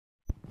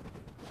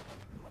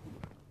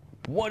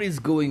What is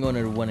going on,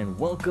 everyone, and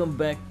welcome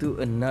back to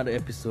another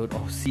episode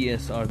of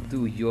CSR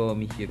 2. Yo,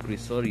 me here,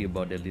 Chris. Sorry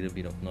about that little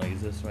bit of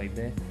noises right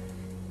there.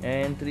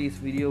 And today's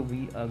video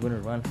we are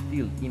gonna run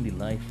still in the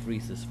live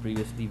races.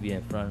 Previously we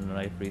have run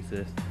live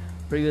races.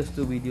 Previous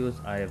two videos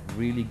I have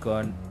really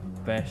gone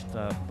bashed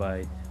up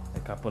by a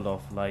couple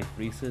of live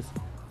races,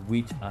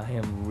 which I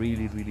am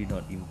really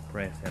not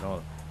impressed at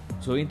all.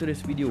 So in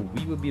today's video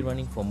we will be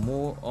running for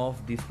more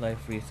of these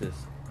live races.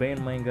 Bear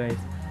in mind, guys,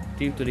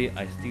 till today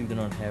I still do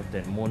not have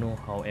that mono.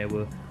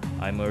 However,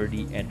 I'm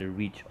already at the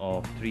reach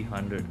of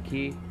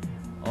 300k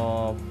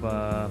of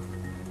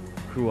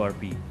crew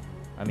RP.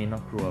 I mean,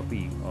 not crew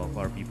RP, of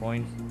RP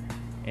points,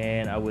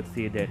 and I would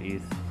say that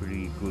is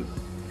pretty good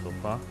so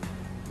far.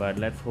 But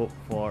let's hope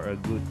for a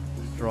good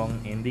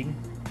strong ending,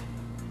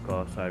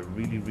 because I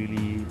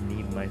really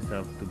need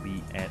myself to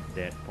be at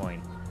that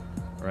point.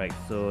 Right,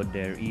 so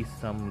there is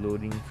some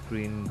loading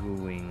screen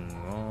going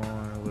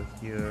on over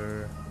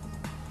here.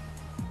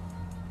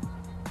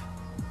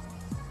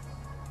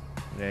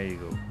 There you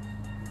go.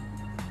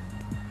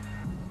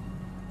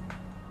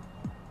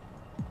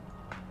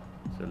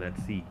 So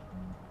let's see.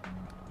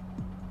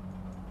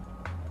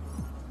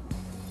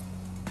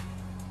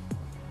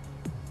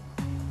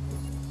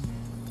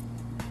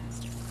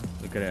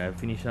 Look at that, I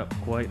finished up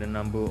quite a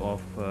number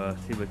of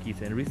silver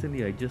keys, and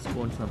recently I just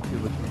won some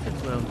silver keys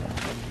as well,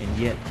 and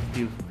yet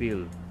still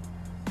failed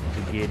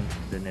to gain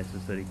the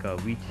necessary car,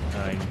 which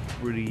I'm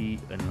pretty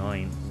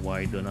annoyed.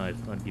 Why don't I?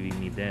 It's not giving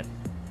me that,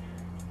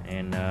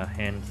 and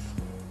hence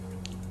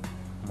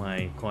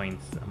my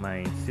coins,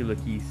 my silver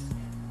keys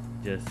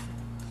just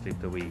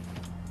slipped away.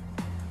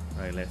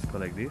 Alright, let's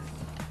collect this.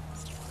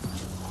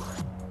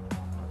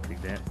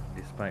 Take that.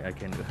 Despite I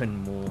can earn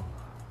more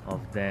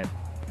of that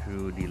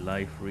through the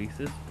live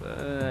races,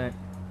 but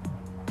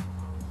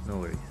no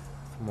worries,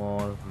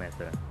 small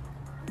matter.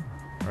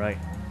 Right,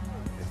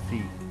 let's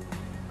see.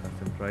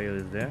 Custom trial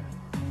is there.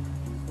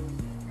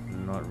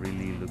 Not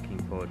really looking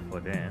forward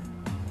for that.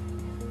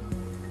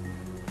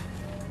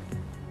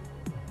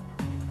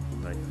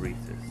 Live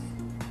races,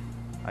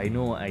 I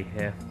know I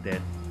have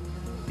that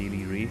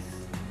daily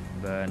race,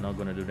 but I'm not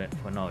gonna do that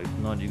for now. If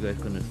not, you guys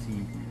gonna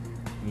see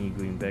me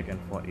going back and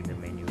forth in the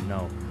menu.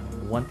 Now,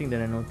 one thing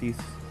that I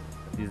noticed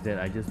is that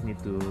I just need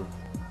to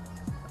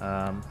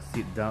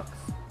sit ducks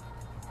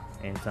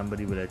and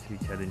somebody will actually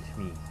challenge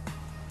me.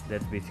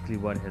 That's basically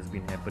what has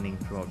been happening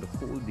throughout the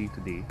whole day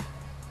today,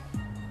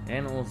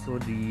 and also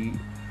the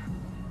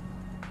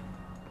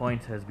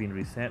points has been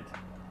reset.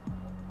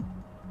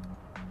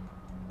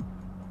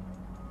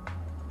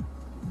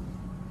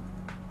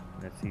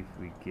 Let's see if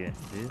we get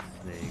this.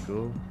 There you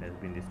go. Has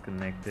been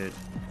disconnected.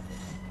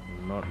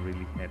 Not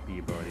really happy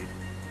about it.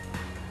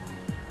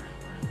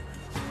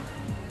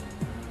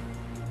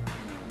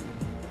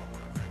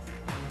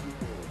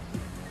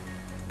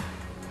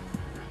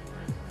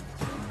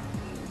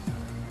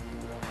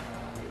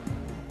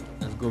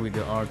 Let's go with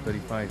the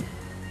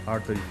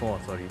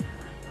R34, sorry.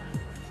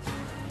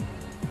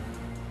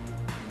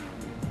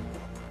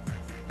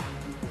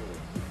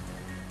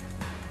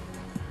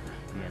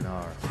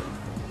 PNR.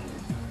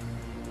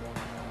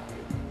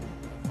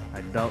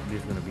 I doubt this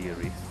is gonna be a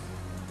race.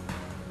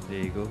 There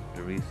you go.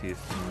 The race is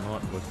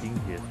not working.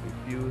 He has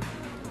refused.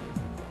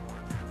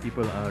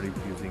 People are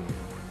refusing.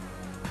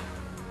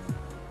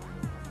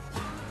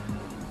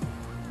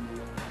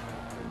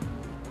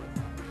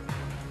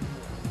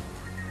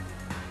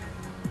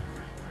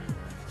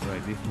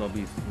 Right, this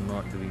lobby is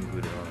not doing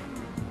good at all.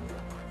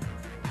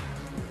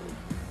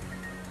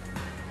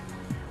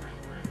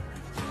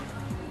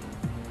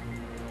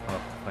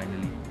 Oh,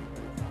 finally.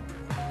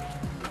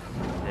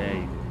 There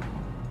you go.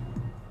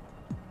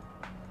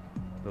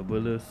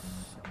 Fabulous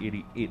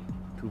 88,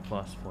 too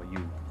fast for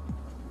you.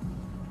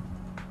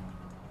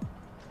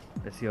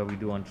 Let's see how we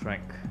do on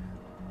track.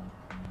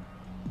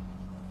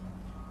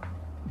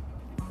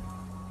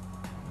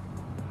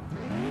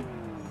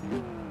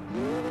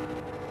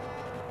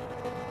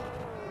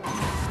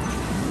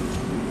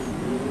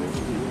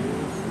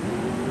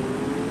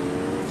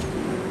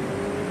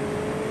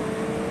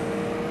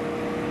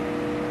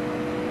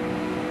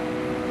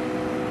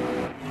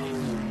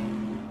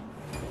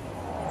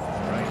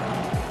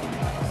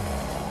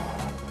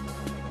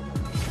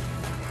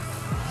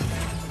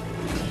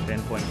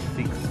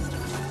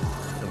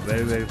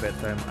 It's a very bad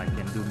time. I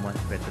can do much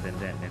better than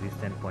that. At least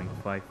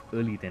 10.5,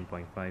 early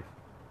 10.5.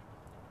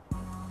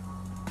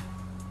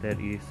 That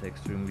is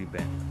extremely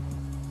bad.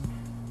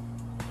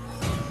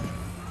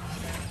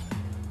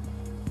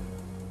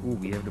 Ooh,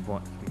 we have the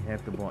bots. We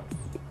have the bots.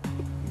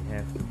 We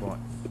have the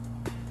bots.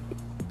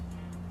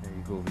 There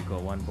you go. We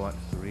got one bot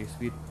to race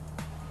with.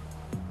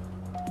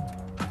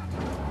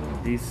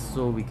 This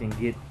so we can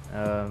get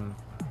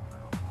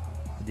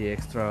the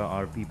extra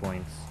RP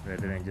points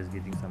rather than just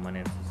getting some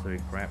unnecessary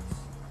craps.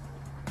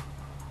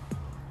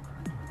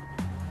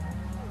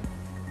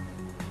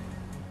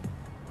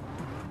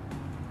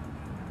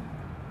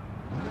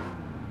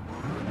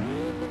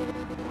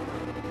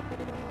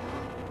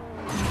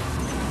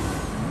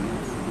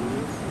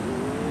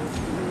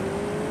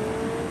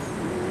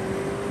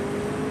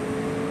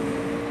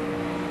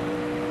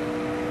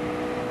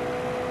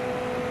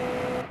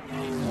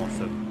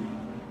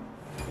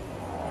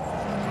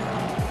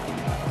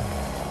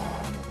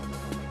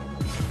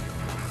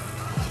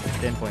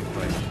 10.5.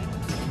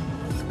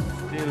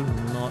 Still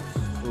not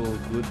so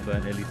good,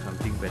 but at least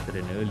something better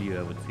than earlier,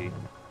 I would say.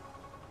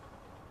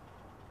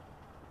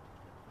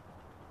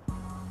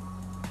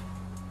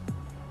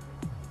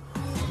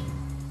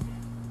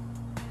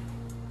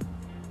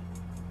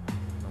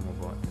 No more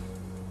bots.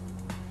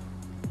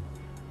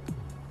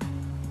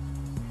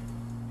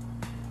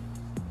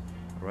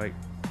 Right,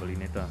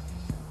 Pollinator.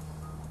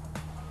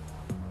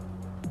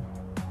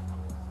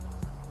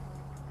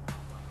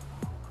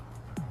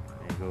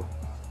 There you go.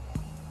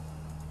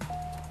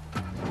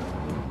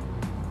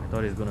 I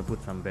thought he's gonna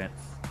put some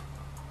bats.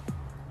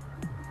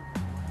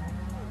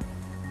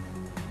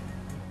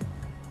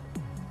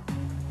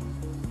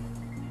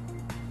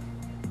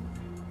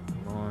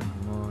 Come on,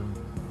 come on.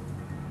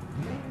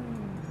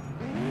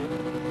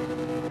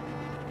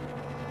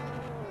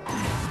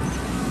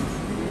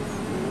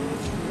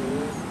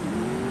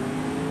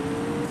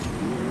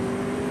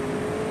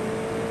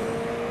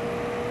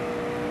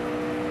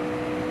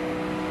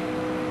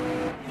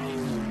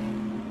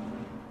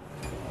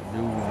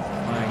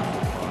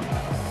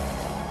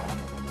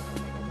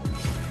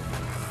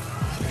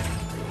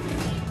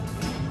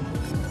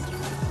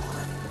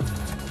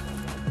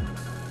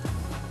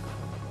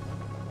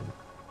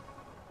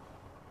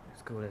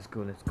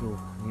 Let's go.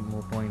 Need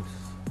more points.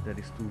 That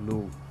is too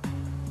low.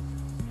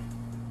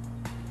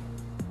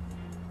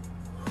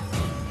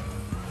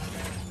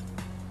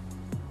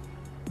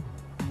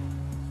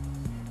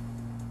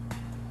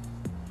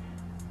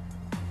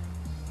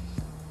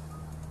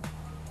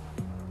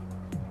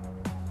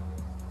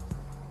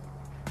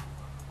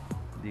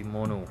 The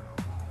mono.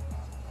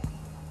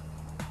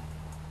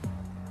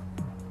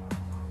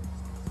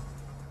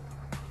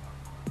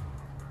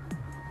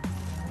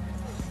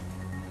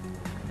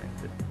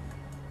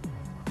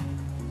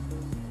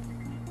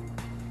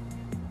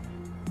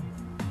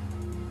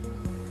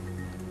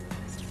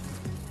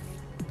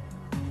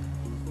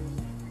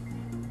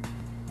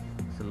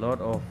 A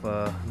lot of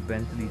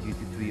Bentley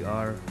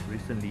GT3R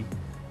recently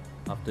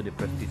after the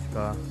Prestige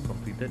car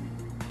completed.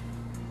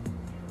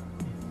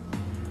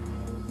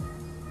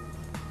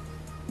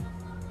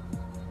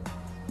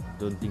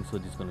 Don't think so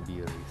this is gonna be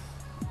a race.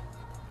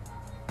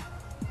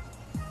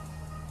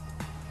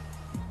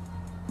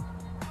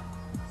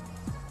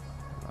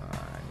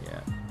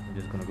 Yeah, I'm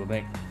just gonna go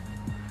back.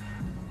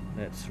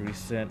 Let's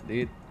reset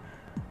it.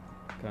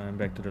 Coming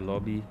back to the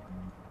lobby.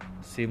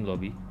 Same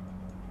lobby.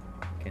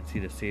 Can see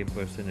the same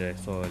person that I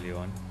saw earlier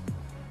on.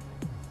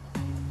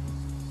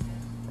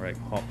 Right,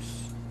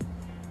 hops.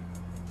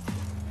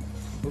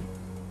 Oh,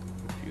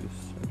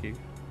 refuse. Okay.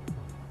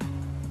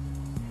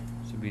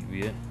 It's a bit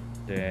weird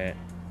that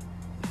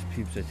these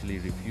peeps actually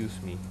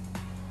refused me.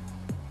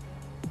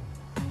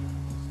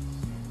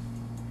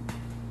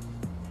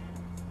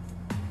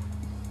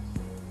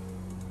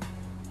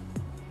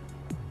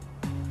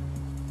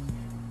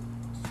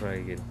 Let's try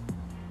again.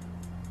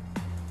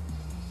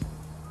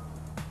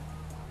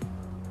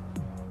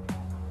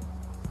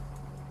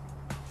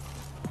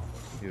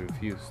 He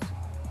refused.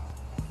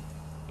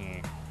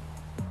 Yeah.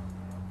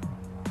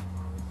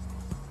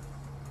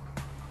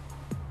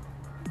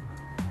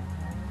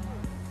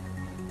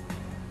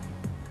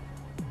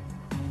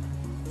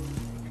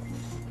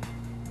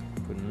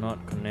 Could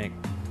not connect.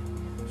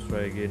 Let's try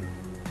again.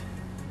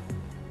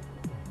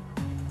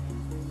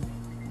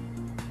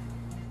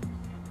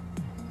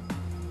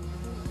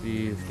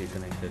 Please get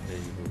connected. There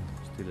you go.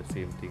 Still the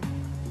same thing.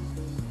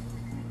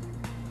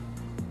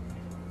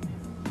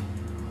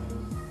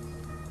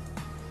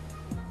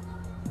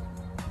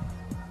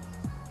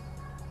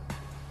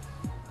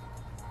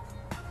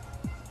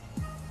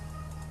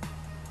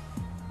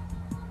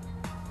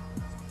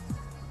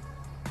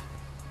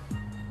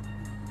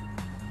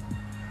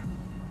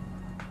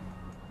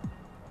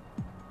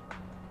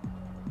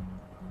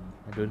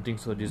 I don't think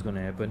so this is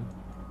gonna happen.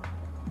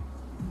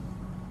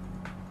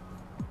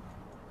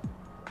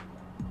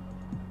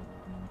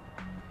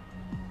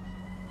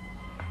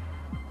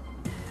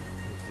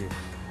 What's this?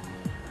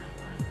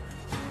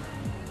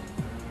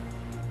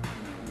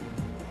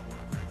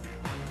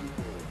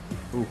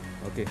 Oh,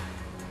 okay.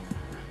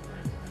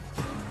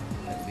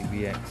 That's the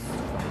VX, if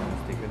I'm not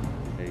mistaken.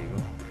 There you go.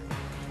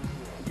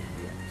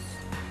 VX.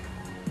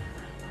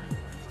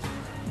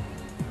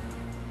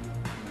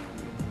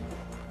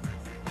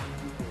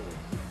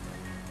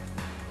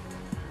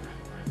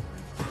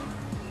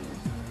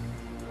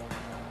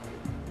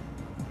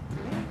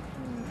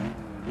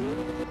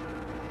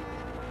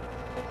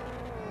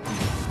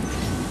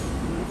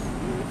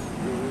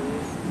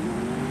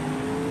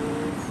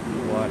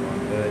 What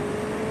on earth?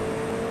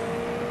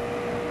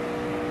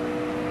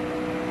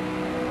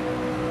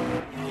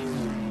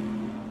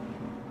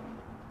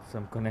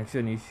 Some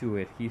connection issue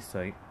at his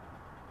side.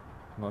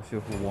 Not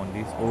sure who won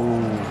this.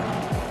 Oh,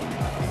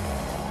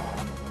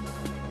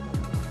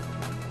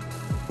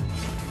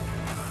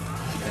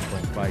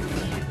 10.5 to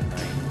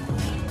 9.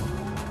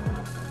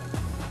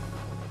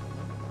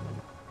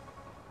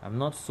 I'm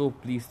not so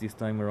pleased this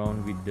time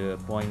around with the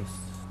points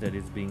that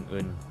is being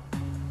earned.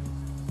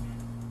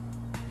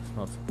 It's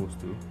not supposed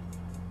to.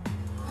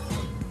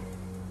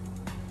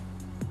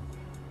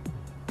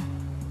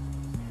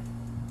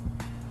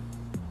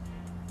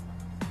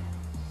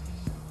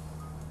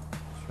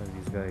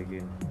 guy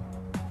again.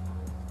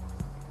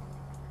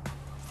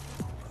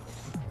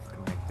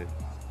 Connected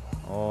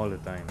all the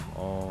time,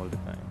 all the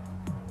time.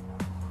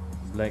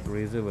 Black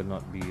Razor will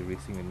not be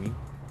racing with me.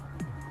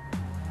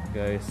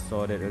 Guys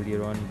saw that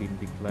earlier on, been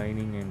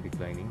declining and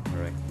declining.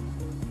 Alright,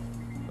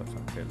 got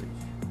some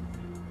challenge.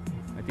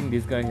 I think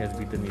this guy has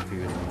beaten me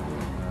previously.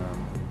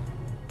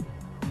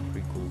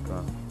 Pretty cool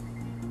car.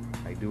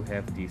 I do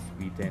have this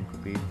V10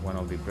 Coupe, one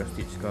of the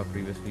prestige car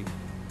previously.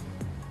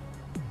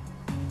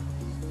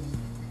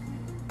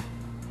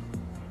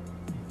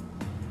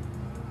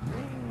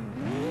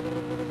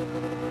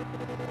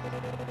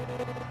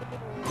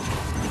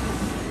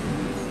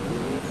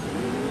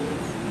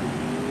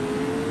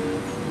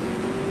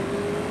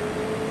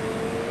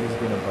 He's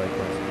gonna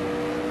bypass me.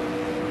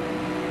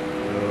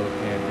 Look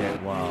at that,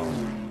 wow.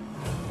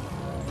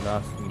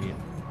 Last minute.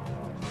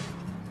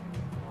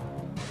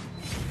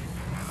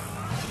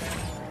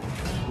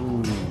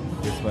 Ooh,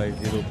 just by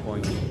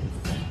 0.01.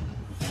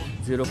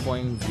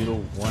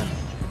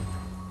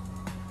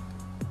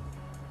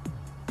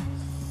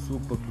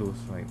 Super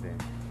close right there.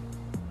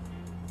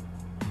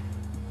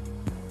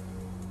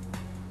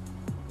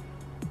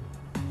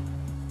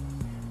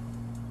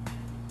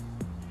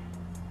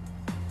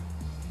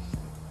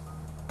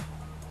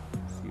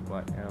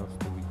 What else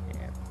do we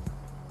have?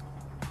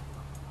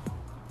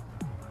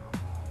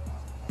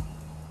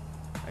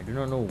 I do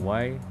not know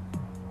why,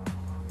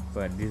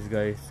 but these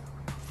guys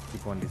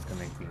keep on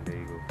disconnecting. There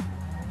you go.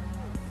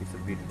 It's a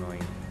bit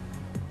annoying.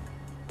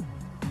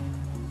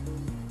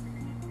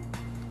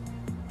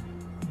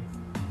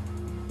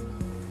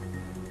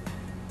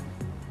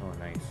 Oh,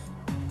 nice.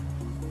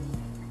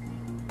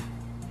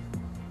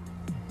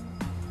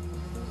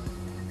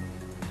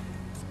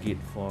 Skid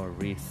for a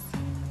race.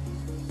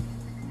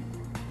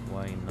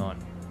 Why not?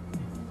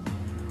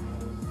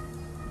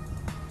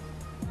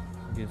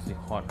 Against the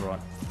hot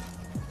rod.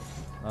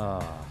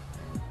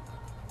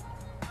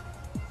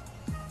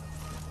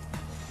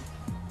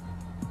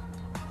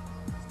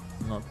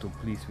 Not too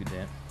pleased with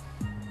that.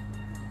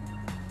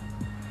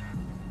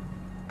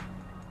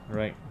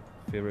 Right,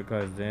 favorite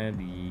car is there,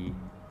 the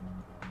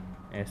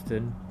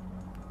Aston,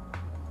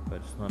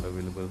 but it's not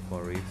available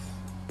for race.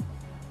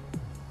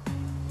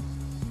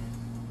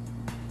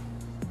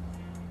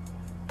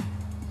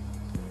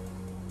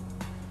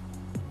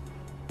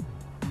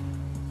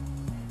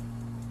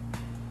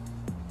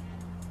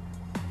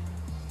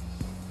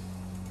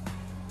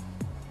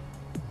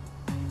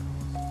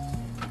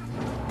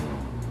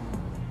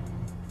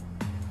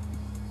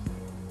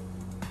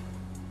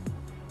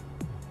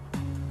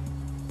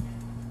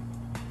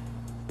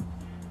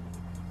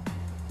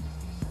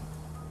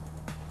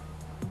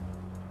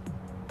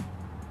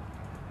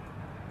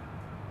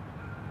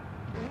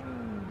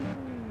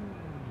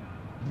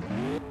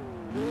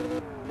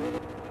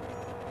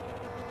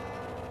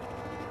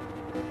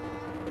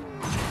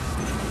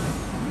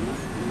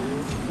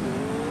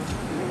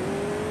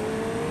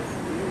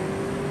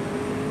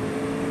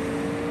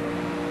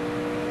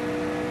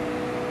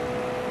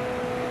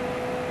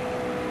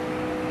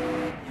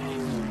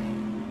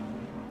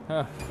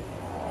 Huh.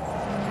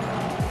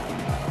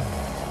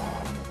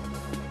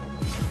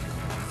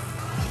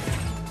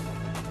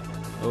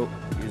 Oh,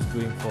 he's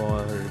going for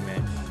a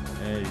rematch.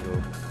 There you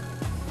go.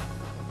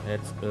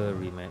 That's a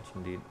rematch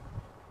indeed.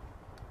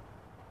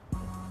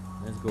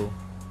 Let's go.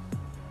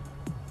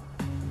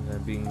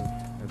 Being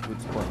a good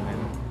sportsman.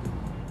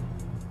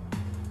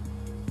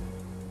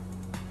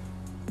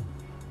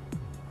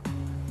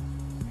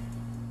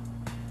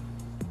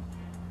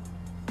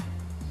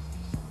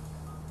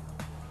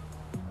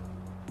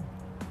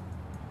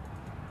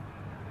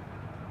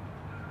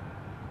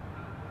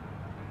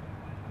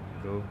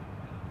 Go.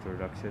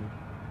 Introduction.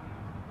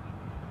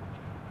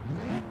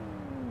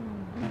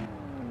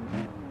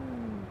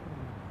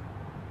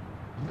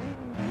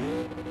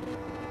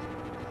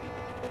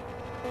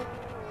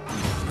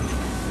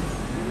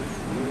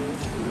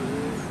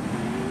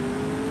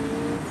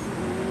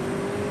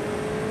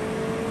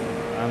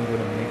 I'm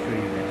gonna make sure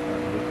you guys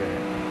start look at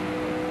it.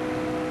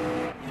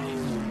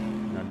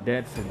 Now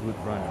that's a good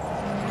run. I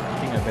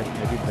think I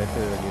did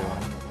better earlier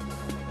on.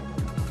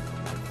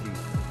 Let's see.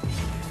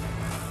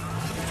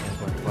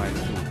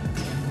 1.52.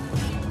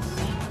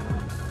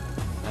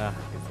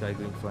 This guy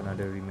going for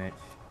another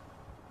rematch.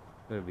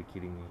 You gotta be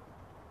kidding me.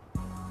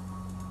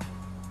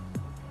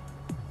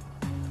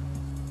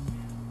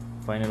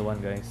 Final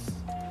one, guys.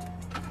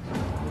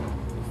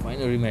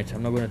 Final rematch.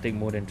 I'm not gonna take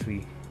more than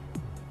 3.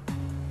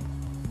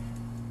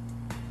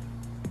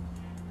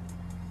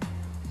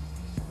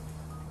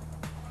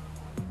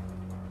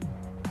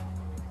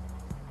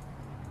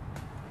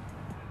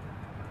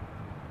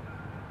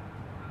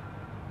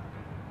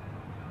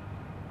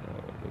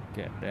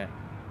 Look at that.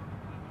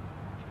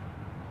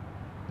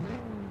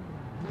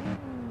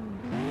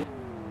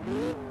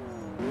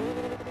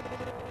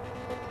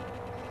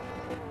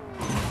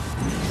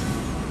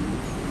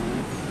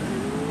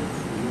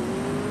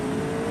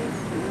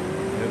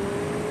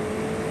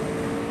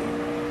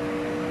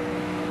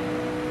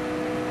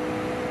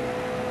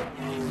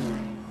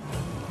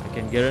 I I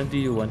can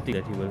guarantee you one thing,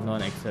 that he will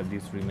not accept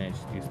this rematch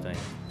this time.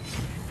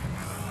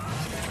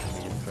 Let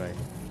me just try.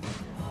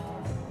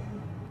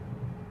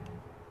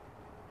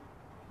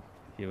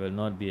 He will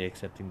not be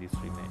accepting this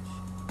rematch.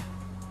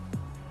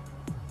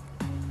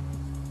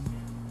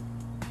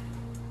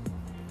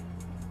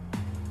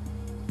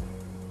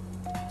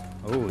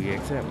 Oh, he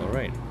accepts.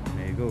 Alright,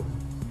 there you go.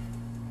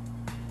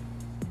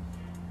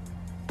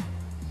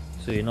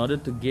 So in order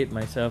to get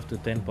myself to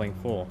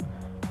 10.4,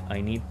 I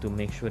need to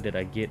make sure that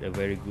I get a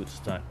very good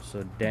start.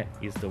 So that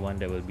is the one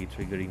that will be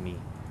triggering me.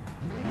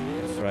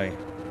 That's right.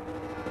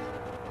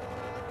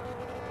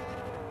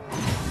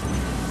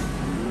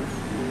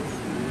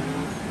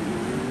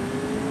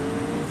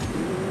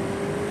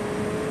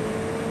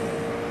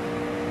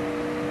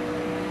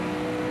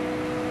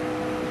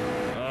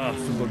 Ah,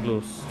 super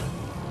close.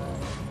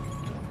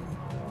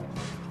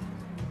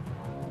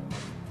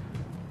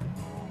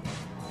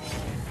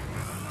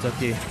 It's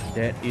okay,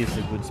 that is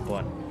a good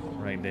spot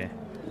right there.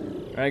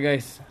 Alright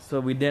guys, so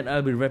with that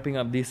I'll be wrapping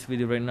up this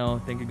video right now.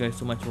 Thank you guys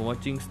so much for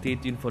watching. Stay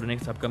tuned for the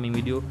next upcoming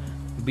video.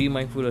 Be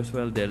mindful as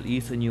well, there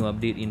is a new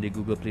update in the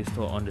Google Play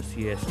Store on the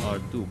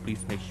CSR 2.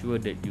 Please make sure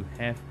that you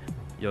have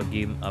your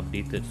game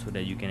updated so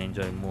that you can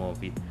enjoy more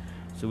of it.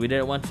 So with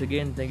that, once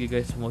again, thank you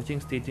guys for watching.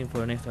 Stay tuned for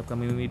the next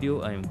upcoming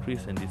video. I am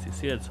Chris and this is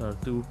CSR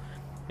 2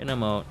 and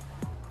I'm out.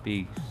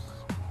 Peace.